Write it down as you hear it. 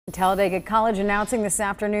Talladega College announcing this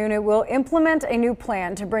afternoon it will implement a new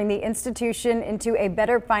plan to bring the institution into a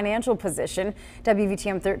better financial position.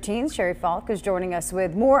 WVTM 13's Sherry Falk is joining us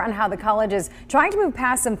with more on how the college is trying to move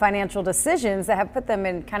past some financial decisions that have put them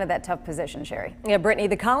in kind of that tough position, Sherry. Yeah, Brittany,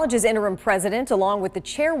 the college's interim president, along with the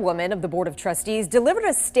chairwoman of the Board of Trustees, delivered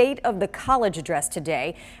a State of the College address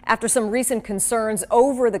today after some recent concerns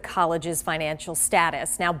over the college's financial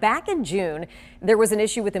status. Now, back in June, there was an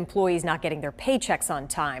issue with employees not getting their paychecks on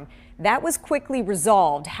time. That was quickly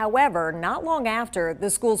resolved. However, not long after, the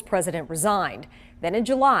school's president resigned. Then in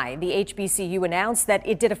July, the HBCU announced that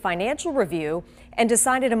it did a financial review and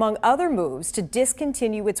decided, among other moves, to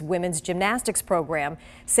discontinue its women's gymnastics program,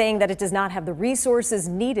 saying that it does not have the resources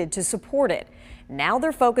needed to support it. Now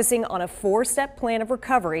they're focusing on a 4-step plan of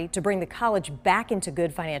recovery to bring the college back into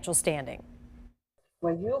good financial standing.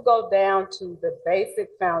 When you go down to the basic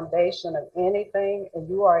foundation of anything and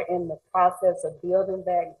you are in the process of building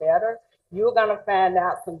back better, you're going to find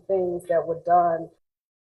out some things that were done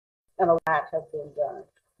and a lot have been done.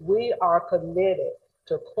 We are committed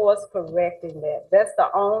to course correcting that. That's the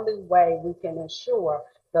only way we can ensure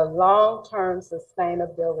the long-term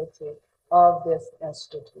sustainability of this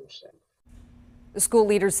institution. The school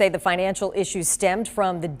leaders say the financial issues stemmed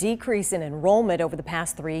from the decrease in enrollment over the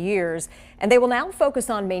past 3 years, and they will now focus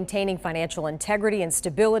on maintaining financial integrity and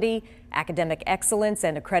stability, academic excellence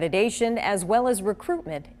and accreditation, as well as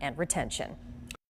recruitment and retention.